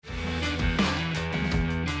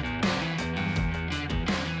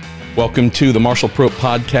Welcome to the Marshall Pro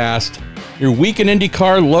Podcast, your week in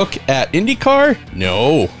IndyCar look at IndyCar?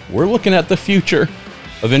 No, we're looking at the future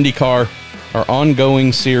of IndyCar, our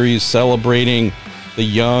ongoing series celebrating the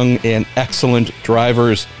young and excellent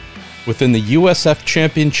drivers within the USF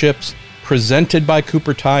Championships presented by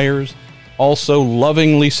Cooper Tires, also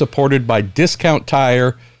lovingly supported by Discount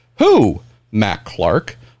Tire, who, Matt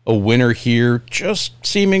Clark, a winner here just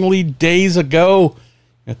seemingly days ago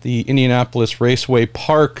at the Indianapolis Raceway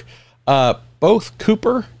Park. Both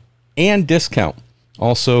Cooper and Discount,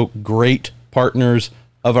 also great partners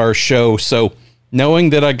of our show. So knowing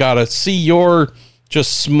that I got to see your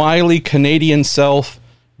just smiley Canadian self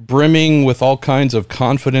brimming with all kinds of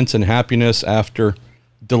confidence and happiness after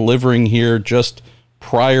delivering here just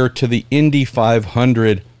prior to the Indy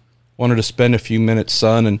 500, wanted to spend a few minutes,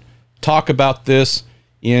 son, and talk about this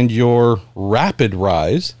and your rapid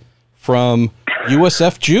rise from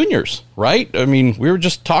USF juniors, right? I mean, we were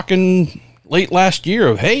just talking late last year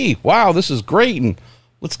of, hey, wow, this is great, and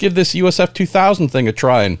let's give this USF 2000 thing a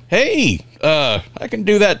try, and hey, I can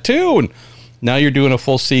do that too, and now you're doing a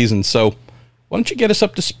full season. So why don't you get us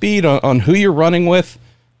up to speed on who you're running with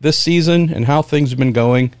this season and how things have been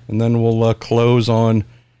going, and then we'll close on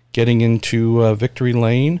getting into Victory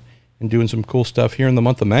Lane and doing some cool stuff here in the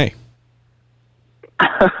month of May.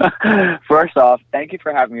 First off, thank you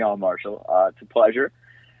for having me on, Marshall. It's a pleasure.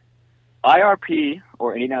 IRP,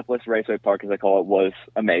 or Indianapolis Raceway Park as I call it, was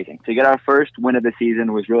amazing. To get our first win of the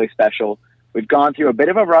season was really special. We've gone through a bit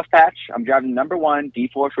of a rough patch. I'm driving the #1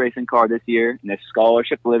 D-Force racing car this year in a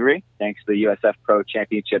scholarship livery, thanks to the USF Pro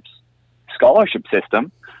Championships scholarship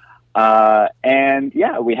system. And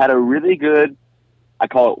yeah, we had a really good, I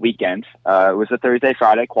call it weekend. It was a Thursday,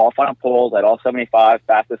 Friday, qualified on pole, led all 75,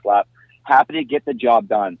 fastest lap. Happy to get the job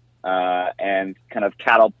done and kind of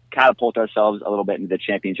catapult ourselves a little bit into the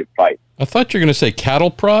championship fight. I thought you were going to say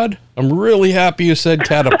cattle prod. I'm really happy you said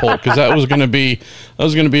catapult because that was going to be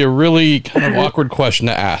a really kind of awkward question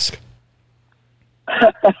to ask.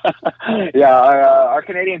 Yeah, our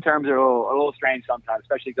Canadian terms are a little strange sometimes,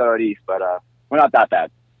 especially go out east, but we're not that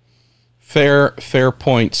bad. Fair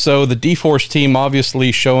point. So the D-Force team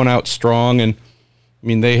obviously showing out strong, and I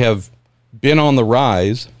mean they have been on the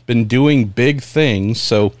rise, been doing big things,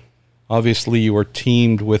 so obviously you are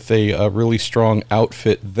teamed with a really strong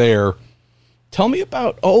outfit there. Tell me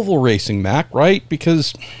about oval racing, Mac, right?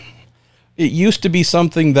 Because it used to be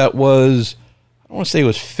something that was, I don't want to say it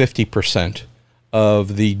was 50%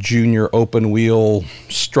 of the junior open wheel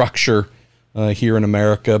structure here in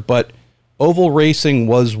America, but oval racing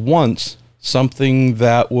was once something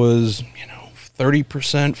that was, 30%,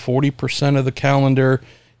 40% of the calendar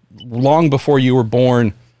long before you were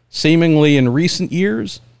born. Seemingly in recent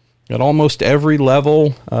years, at almost every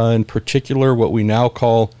level, in particular what we now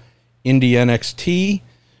call Indy NXT,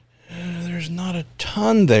 there's not a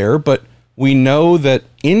ton there, but we know that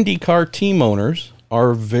IndyCar team owners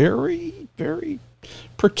are very, very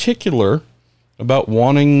particular about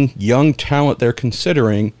wanting young talent they're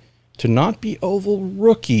considering to not be oval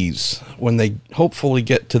rookies when they hopefully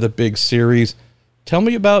get to the big series. Tell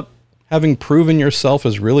me about having proven yourself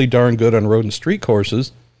as really darn good on road and street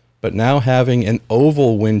courses, but now having an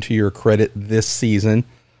oval win to your credit this season.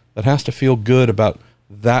 That has to feel good about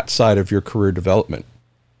that side of your career development.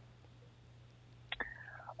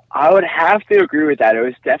 I would have to agree with that. It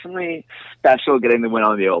was definitely special getting the win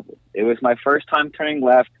on the oval. It was my first time turning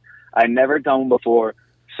left. I'd never done one before.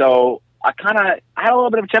 So I had a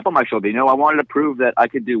little bit of a chip on my shoulder. I wanted to prove that I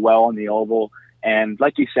could do well on the oval. And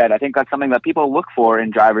like you said, I think that's something that people look for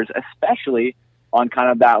in drivers, especially on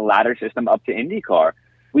kind of that ladder system up to IndyCar.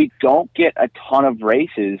 We don't get a ton of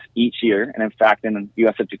races each year. And in fact, in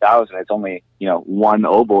USF 2000, it's only, one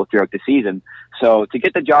oval throughout the season. So to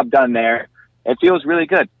get the job done there, it feels really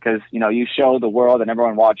good because, you show the world and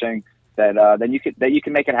everyone watching that, that you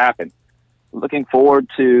can make it happen. Looking forward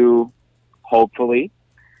to hopefully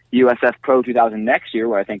USF Pro 2000 next year,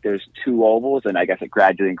 where I think there's 2 ovals, and I guess it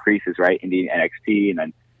gradually increases, right? Indy NXT and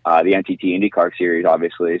then the NTT IndyCar series,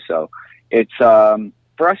 obviously. So it's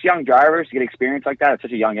for us young drivers to get experience like that at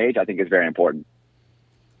such a young age, I think is very important.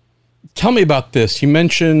 Tell me about this. You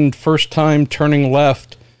mentioned first time turning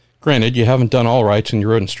left. Granted, you haven't done all rights in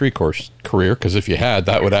your road and street course career, because if you had,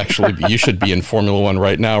 that would actually be, you should be in Formula One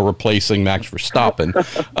right now replacing Max Verstappen.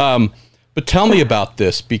 But tell me about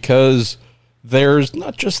this, because there's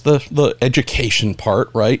not just the education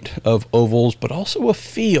part, right, of ovals, but also a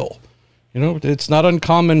feel. It's not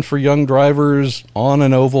uncommon for young drivers on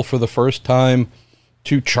an oval for the first time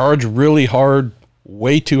to charge really hard,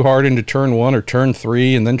 way too hard into turn 1 or turn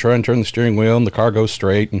 3, and then try and turn the steering wheel and the car goes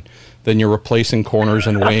straight, and then you're replacing corners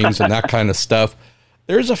and wings and that kind of stuff.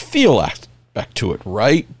 there's a feel aspect to it,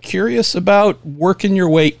 right? Curious about working your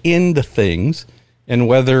way into things and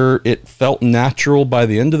whether it felt natural by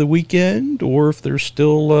the end of the weekend or if there's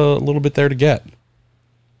still a little bit there to get.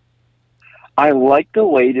 I like the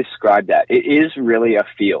way you described that. It is really a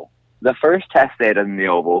feel. The first test day in the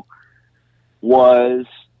Oval was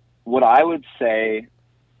what I would say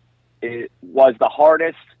it was the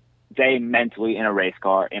hardest day mentally in a race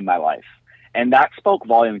car in my life. And that spoke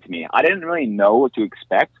volume to me. I didn't really know what to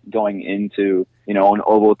expect going into, an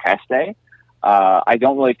Oval test day. I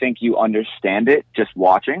don't really think you understand it just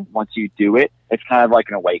watching. Once you do it, it's kind of like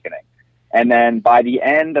an awakening. And then by the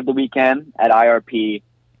end of the weekend at IRP,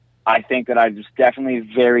 I think that I was definitely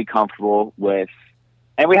very comfortable with,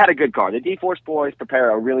 and we had a good car. The D-Force boys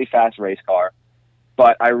prepare a really fast race car,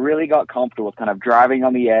 but I really got comfortable with kind of driving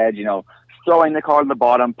on the edge, throwing the car to the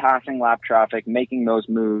bottom, passing lap traffic, making those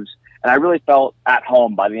moves. And I really felt at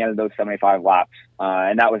home by the end of those 75 laps.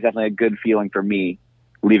 And that was definitely a good feeling for me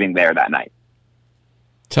leaving there that night.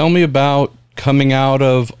 Tell me about coming out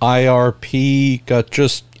of IRP, got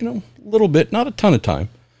just, a little bit, not a ton of time,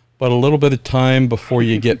 but a little bit of time before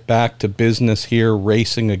you get back to business here,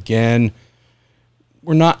 racing again.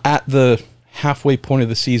 We're not at the halfway point of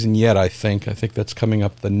the season yet, I think. I think that's coming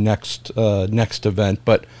up the next event,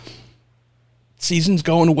 but season's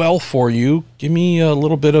going well for you. Give me a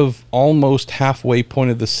little bit of almost halfway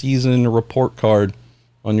point of the season report card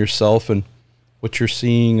on yourself and what you're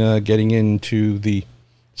seeing getting into the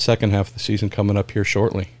second half of the season coming up here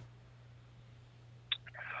shortly.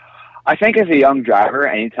 I think as a young driver,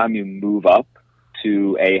 anytime you move up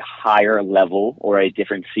to a higher level or a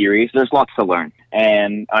different series, there's lots to learn.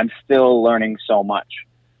 And I'm still learning so much.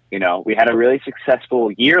 We had a really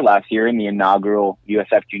successful year last year in the inaugural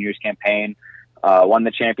USF Juniors campaign, won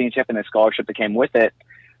the championship and the scholarship that came with it.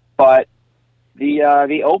 But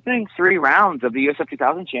the opening 3 rounds of the USF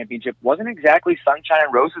 2000 championship wasn't exactly sunshine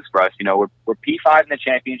and roses for us. We're P5 in the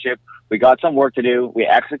championship. We got some work to do. We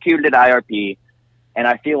executed at IRP. And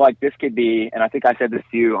I feel like this could be, and I think I said this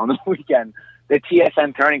to you on the weekend, the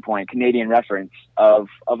TSN turning point, Canadian reference of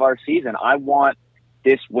our season. I want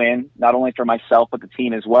this win, not only for myself, but the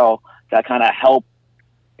team as well, to kind of help,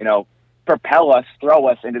 propel us, throw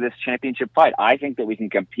us into this championship fight. I think that we can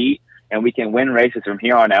compete and we can win races from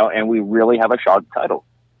here on out, and we really have a shot at the title.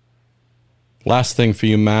 Last thing for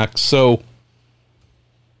you, Max. So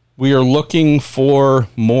we are looking for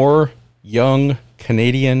more young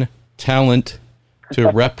Canadian talent to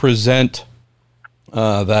represent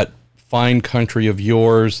that fine country of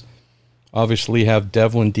yours. Obviously have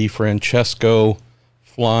Devlin DeFrancesco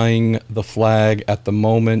flying the flag at the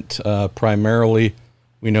moment. Primarily,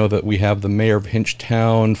 we know that we have the mayor of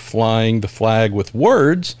Hinchtown flying the flag with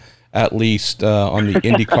words, at least on the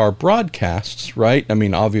IndyCar broadcasts, right? I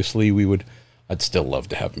mean, obviously I'd still love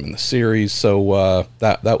to have him in the series, so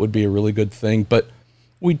that would be a really good thing. But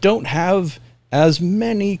we don't have as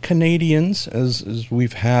many Canadians as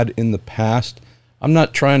we've had in the past. I'm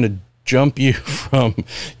not trying to jump you from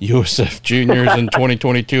USF Juniors in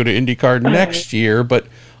 2022 to IndyCar next year, but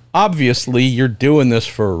obviously you're doing this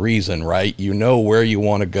for a reason, right? You know where you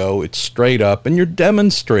want to go. It's straight up, and you're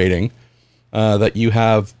demonstrating that you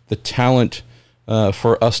have the talent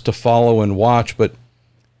for us to follow and watch. But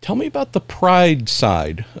tell me about the pride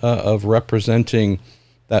side of representing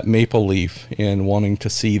that maple leaf and wanting to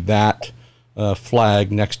see that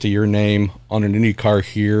flag next to your name on an IndyCar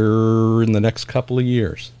here in the next couple of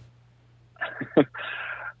years.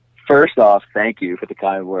 First off, thank you for the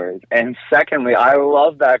kind words. And secondly, I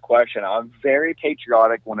love that question. I'm very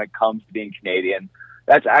patriotic when it comes to being Canadian.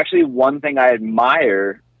 That's actually one thing I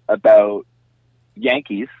admire about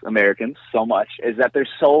Yankees, Americans, so much, is that they're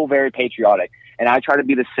so very patriotic. And I try to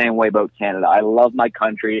be the same way about Canada. I love my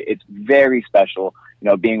country. It's very special,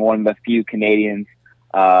 being one of the few Canadians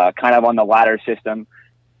kind of on the ladder system.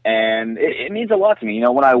 And it means a lot to me.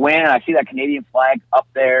 When I win, I see that Canadian flag up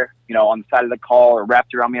there, on the side of the car or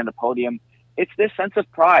wrapped around me on the podium. It's this sense of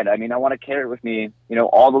pride. I mean, I want to carry it with me,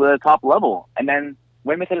 all the way to the top level and then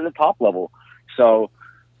win with it at the top level. So,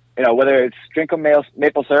 whether it's drinking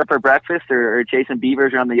maple syrup for breakfast or chasing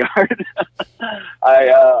beavers around the yard,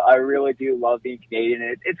 I really do love being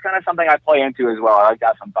Canadian. It's kind of something I play into as well. I like to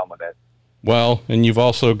have some fun with it. Well, and you've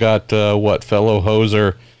also got, fellow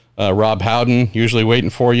hoser Rob Howden usually waiting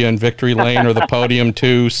for you in victory lane or the podium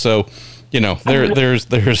too. So,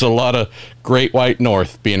 there's a lot of Great White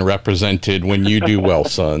North being represented when you do well,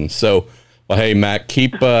 son. So, well, hey, Matt,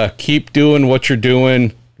 keep doing what you're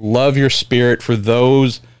doing. Love your spirit. For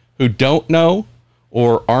those who don't know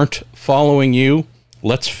or aren't following you,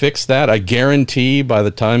 let's fix that. I guarantee by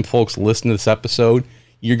the time folks listen to this episode,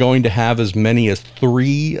 you're going to have as many as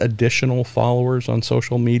 3 additional followers on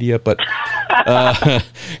social media. But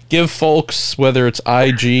give folks, whether it's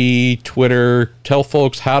IG, Twitter, tell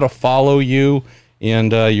folks how to follow you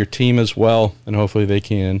and your team as well. And hopefully they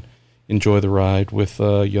can enjoy the ride with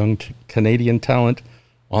young Canadian talent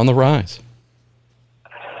on the rise.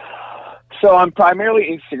 So I'm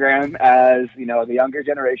primarily Instagram, as you know, the younger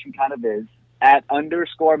generation kind of is. At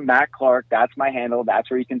 _ Matt Clark, that's my handle.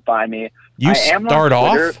 That's where you can find me. You start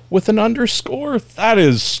off with an underscore? That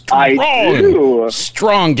is strong. I do.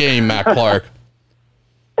 Strong game, Matt Clark.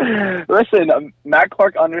 Listen, Matt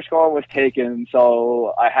Clark _ was taken,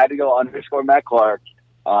 so I had to go _ Matt Clark.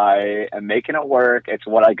 I am making it work. It's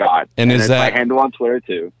what I got. And is that my handle on Twitter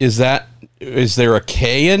too? Is there a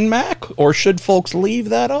K in Mac, or should folks leave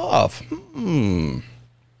that off?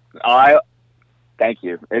 Thank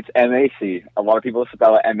you. It's MAC. A lot of people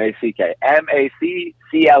spell it MACK.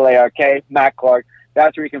 MACCLARK. Matt Clark.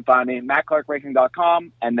 That's where you can find me.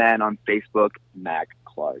 MattClarkRacing.com, and then on Facebook, Matt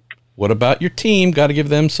Clark. What about your team? Got to give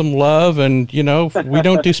them some love. And, you know, we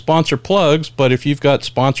don't do sponsor plugs, but if you've got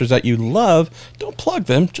sponsors that you love, don't plug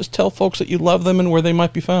them. Just tell folks that you love them and where they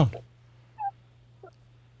might be found.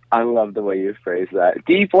 I love the way you phrase that.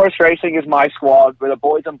 D-Force Racing is my squad. We're the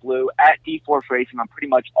boys in blue at D-Force Racing on pretty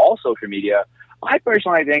much all social media. I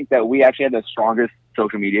personally think that we actually have the strongest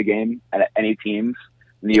social media game at any teams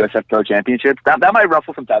in the USF Pro Championships. That might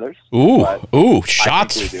ruffle some feathers. Ooh,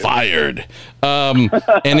 shots fired.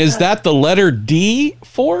 And is that the letter D,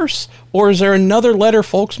 Force? Or is there another letter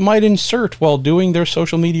folks might insert while doing their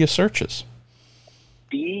social media searches?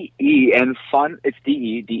 D-E and fun. It's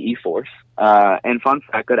D-E, D-E Force. And fun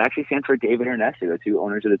fact, that actually stands for David Ernesto, the 2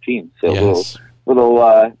 owners of the team. So yes.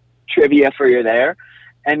 little trivia for you there.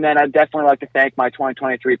 And then I'd definitely like to thank my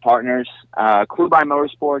 2023 partners, Clue by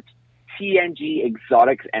Motorsports, TNG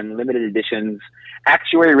Exotics and Limited Editions,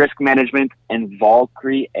 Actuary Risk Management, and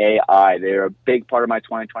Valkyrie AI. They're a big part of my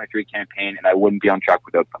 2023 campaign, and I wouldn't be on track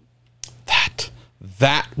without them.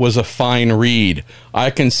 That was a fine read.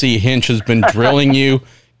 I can see Hinch has been drilling you,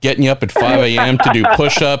 getting you up at 5 a.m. to do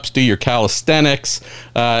push-ups, do your calisthenics,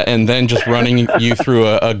 and then just running you through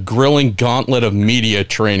a grilling gauntlet of media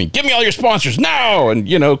training. Give me all your sponsors now! And,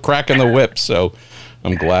 you know, cracking the whip. So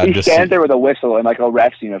I'm glad to see. He stands there with a whistle in like a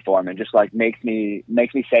ref's uniform and just like makes me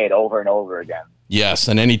say it over and over again. Yes,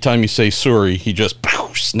 and anytime you say sorry, he just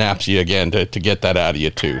snaps you again to get that out of you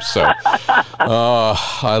too. So,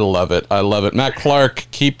 I love it. I love it. Matt Clark,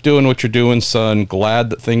 keep doing what you're doing, son. Glad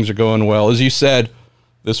that things are going well. As you said,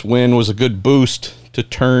 this win was a good boost to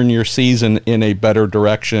turn your season in a better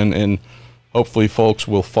direction, and hopefully folks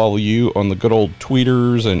will follow you on the good old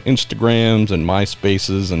Tweeters and Instagrams and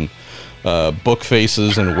MySpaces and Book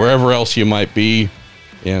Faces and wherever else you might be.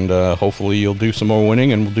 And hopefully you'll do some more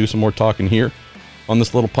winning, and we'll do some more talking here on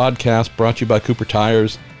this little podcast brought to you by Cooper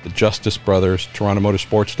Tires, the Justice Brothers,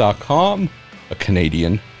 TorontoMotorsports.com,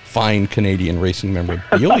 a fine Canadian racing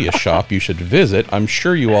memorabilia shop you should visit. I'm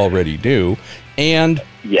sure you already do. And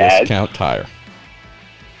yes. Discount Tire.